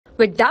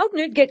With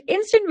Doubtnut, get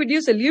instant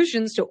video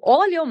solutions to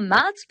all your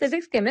maths,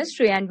 physics,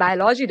 chemistry, and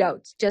biology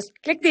doubts. Just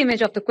click the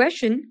image of the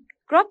question,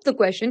 crop the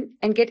question,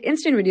 and get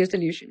instant video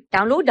solution.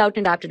 Download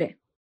Doubtnut app today.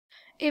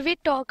 If we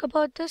talk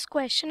about this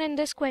question, in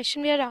this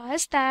question we are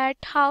asked that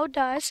how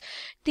does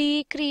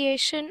the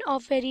creation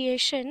of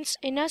variations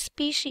in a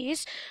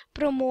species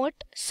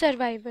promote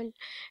survival,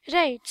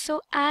 right?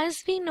 So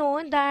as we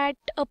know that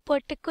a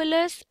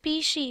particular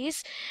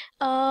species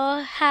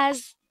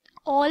has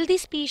all the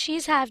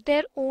species have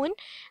their own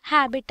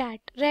habitat,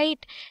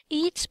 right?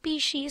 Each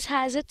species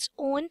has its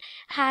own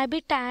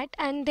habitat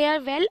and they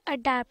are well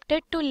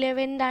adapted to live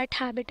in that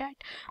habitat.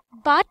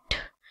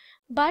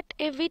 But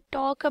if we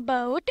talk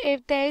about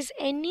if there's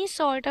any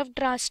sort of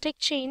drastic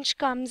change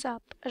comes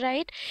up,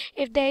 right?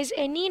 If there's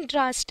any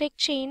drastic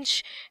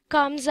change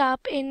comes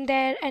up in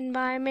their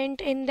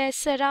environment, in their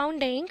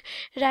surrounding,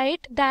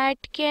 right,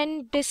 that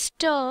can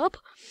disturb,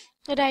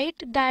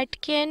 right, that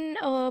can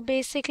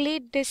basically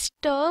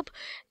disturb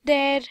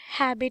their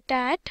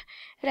habitat,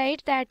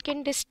 right, that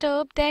can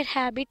disturb their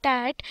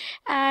habitat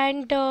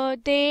and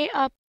they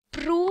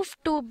prove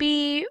to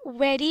be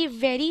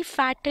very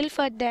fatal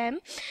for them,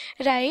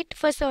 right,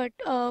 for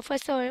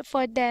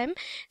them.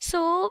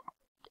 So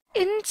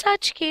in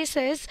such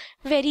cases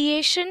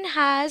variation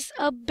has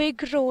a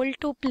big role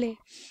to play,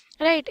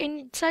 right?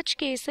 In such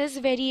cases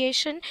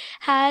variation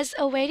has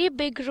a very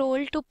big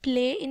role to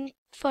play in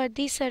for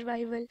the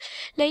survival.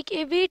 Like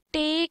if we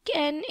take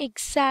an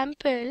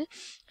example,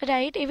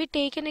 right, if we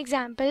take an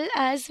example,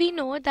 as we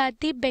know that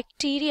the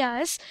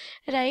bacterias,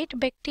 right,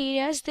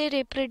 bacterias, they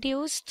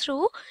reproduce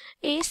through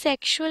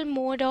asexual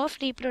mode of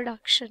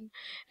reproduction,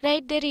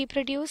 right? They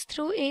reproduce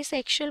through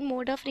asexual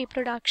mode of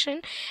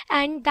reproduction,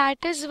 and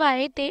that is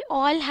why they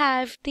all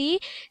have the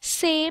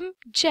same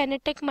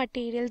genetic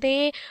material.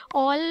 They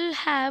all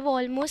have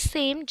almost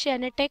same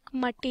genetic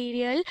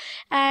material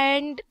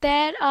and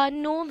there are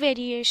no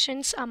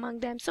variations among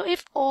them. So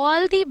if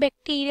all the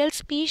bacterial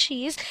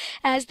species,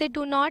 as they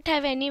do not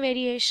have any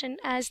variation,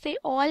 as they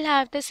all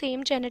have the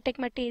same genetic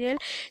material,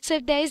 so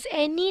if there is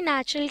any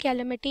natural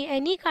calamity,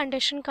 any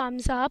condition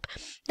comes up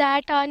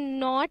that are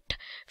not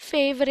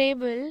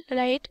favorable,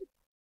 right,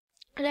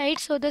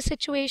 so those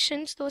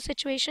situations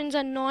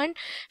are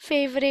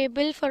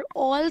non-favorable for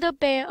all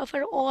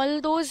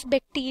those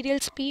bacterial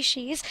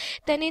species,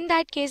 then in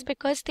that case,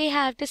 because they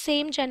have the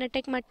same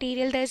genetic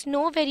material, there's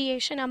no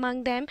variation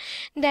among them,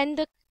 then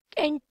the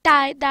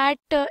entire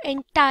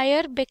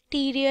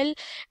bacterial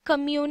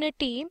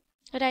community,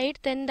 right,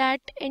 then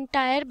that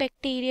entire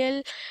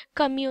bacterial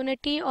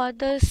community or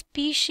the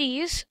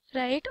species,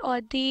 right, or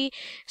the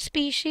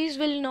species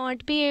will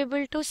not be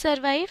able to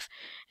survive,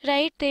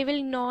 right? They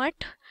will not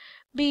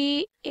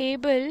be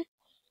able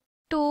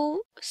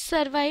to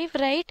survive,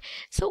 right?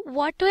 So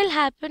what will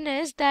happen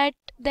is that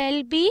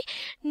there'll be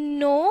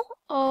no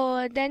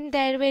then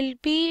there will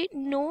be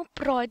no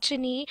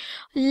progeny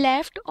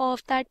left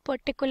of that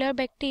particular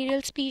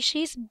bacterial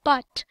species.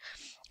 But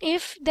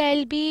if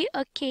there'll be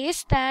a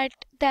case that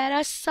there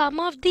are some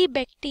of the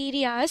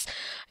bacterias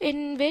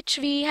in which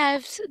we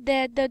have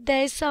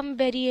there's some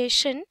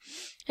variation,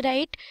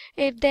 right?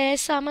 If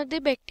there's some of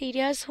the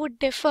bacterias who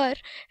differ,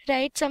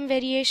 right, some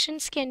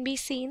variations can be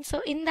seen.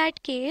 So in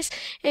that case,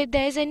 if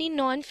there's any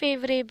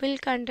non-favorable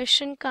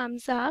condition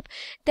comes up,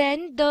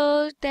 then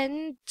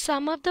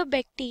some of the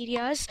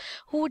bacterias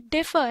who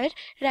differ,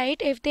 right,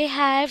 if they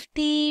have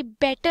the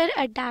better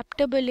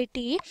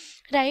adaptability,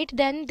 right,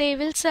 then they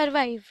will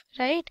survive,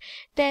 right?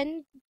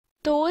 Then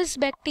those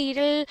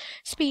bacterial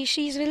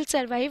species will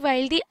survive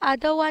while the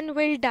other one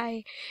will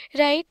die,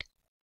 right?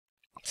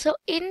 So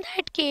in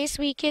that case,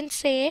 we can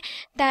say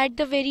that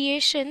the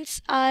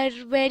variations are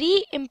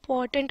very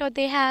important, or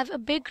they have a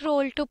big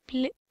role to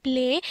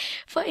play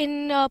for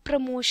in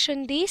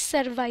promotion the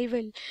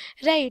survival,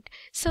 right?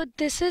 So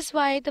this is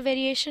why the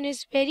variation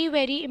is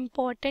very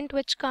important,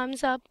 which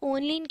comes up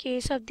only in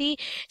case of the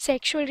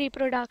sexual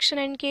reproduction.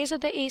 And in case of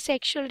the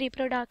asexual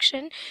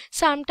reproduction,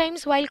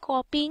 sometimes while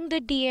copying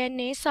the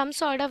DNA, some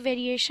sort of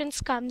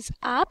variations comes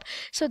up,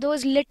 so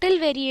those little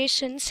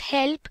variations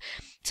help.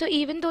 So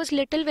even those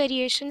little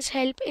variations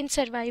help in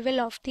survival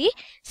of the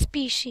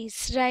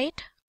species,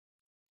 right?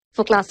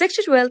 For class 6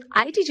 to 12,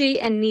 IIT JEE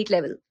and NEET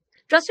level.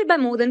 Trusted by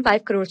more than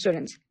 5 crore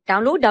students.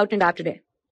 Download Doubtnut app today.